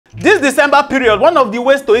This December period, one of the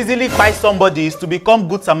ways to easily fight somebody is to become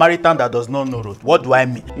good Samaritan that does not know road. What do I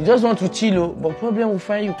mean? You just want to chill, but problem will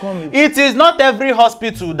find you coming. It is not every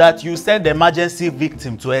hospital that you send emergency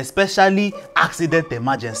victim to, especially accident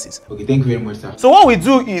emergencies. Okay, thank you very much, sir. So what we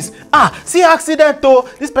do is, see accident though,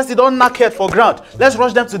 this person don't knock head for ground. Let's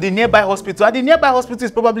rush them to the nearby hospital. And the nearby hospital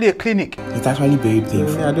is probably a clinic. It's actually very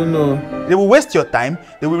painful. I don't know. They will waste your time.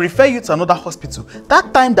 They will refer you to another hospital.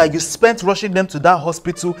 That time that you spent rushing them to that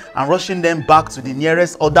hospital and rushing them back to the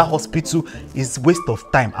nearest other hospital is waste of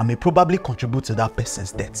time and may probably contribute to that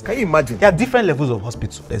person's death. Can you imagine? There are different levels of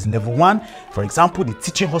hospital. There's level 1, for example, the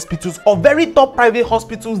teaching hospitals or very top private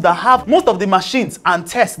hospitals that have most of the machines and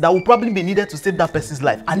tests that will probably be needed to save that person's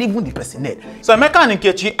life and even the person dead. So Emeka and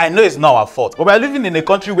Nkechi, I know it's not our fault, but we are living in a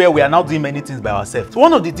country where we are now doing many things by ourselves. So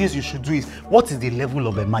one of the things you should do is, what is the level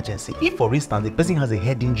of emergency? If, for instance, the person has a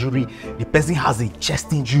head injury, the person has a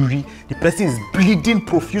chest injury, the person is bleeding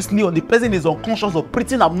profusely, or the person is unconscious or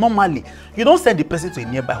breathing abnormally, you don't send the person to a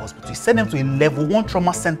nearby hospital. You send them to a level 1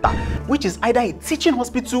 trauma center, which is either a teaching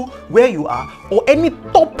hospital where you are or any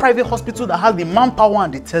top private hospital that has the manpower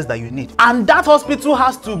and the tests that you need. And that hospital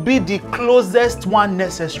has to be the closest one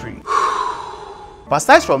necessary. But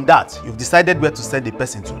aside from that, you've decided where to send the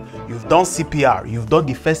person to. You've done CPR, you've done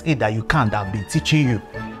the first aid that you can that I've been teaching you.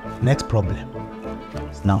 Next problem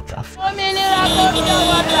is now traffic.